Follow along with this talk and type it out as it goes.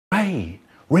Great,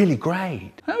 really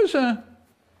great. That was a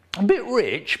bit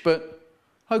rich, but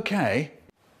okay.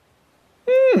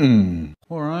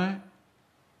 All right.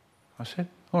 I said,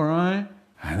 all right.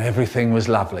 And everything was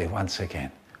lovely once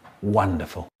again.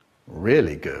 Wonderful.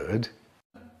 Really good.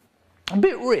 A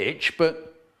bit rich,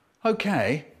 but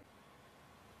okay.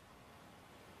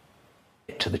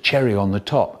 To the cherry on the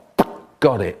top.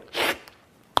 Got it.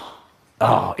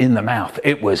 Oh, in the mouth.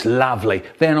 It was lovely.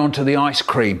 Then onto the ice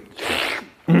cream.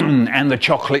 And the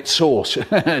chocolate sauce.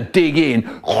 Dig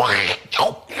in.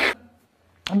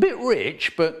 A bit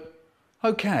rich, but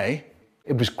okay.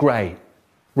 It was great.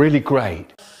 Really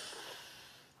great.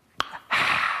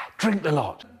 Drink the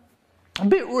lot. A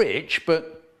bit rich,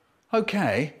 but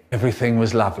okay. Everything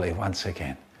was lovely once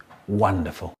again.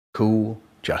 Wonderful. Cool,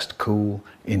 just cool,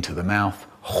 into the mouth.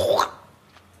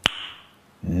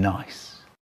 Nice.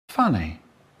 Funny.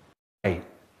 Great.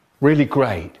 Really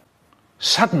great.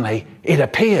 Suddenly it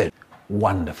appeared.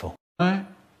 Wonderful. Right?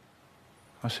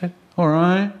 I said, all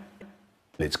right.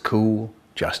 It's cool,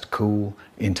 just cool,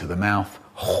 into the mouth.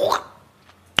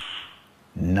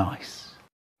 Nice.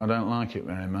 I don't like it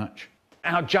very much.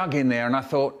 Our jug in there and I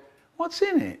thought, what's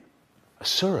in it? A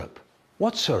syrup.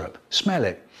 What syrup? Smell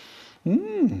it.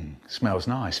 Smells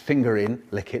nice. Finger in,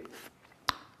 lick it.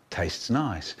 Tastes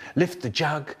nice. Lift the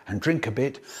jug and drink a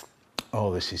bit.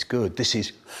 Oh, this is good. This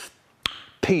is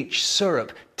peach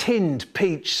syrup, tinned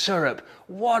peach syrup.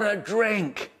 What a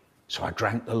drink. So I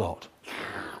drank the lot.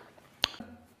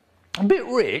 A bit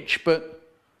rich, but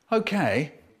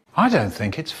okay. I don't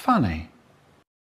think it's funny.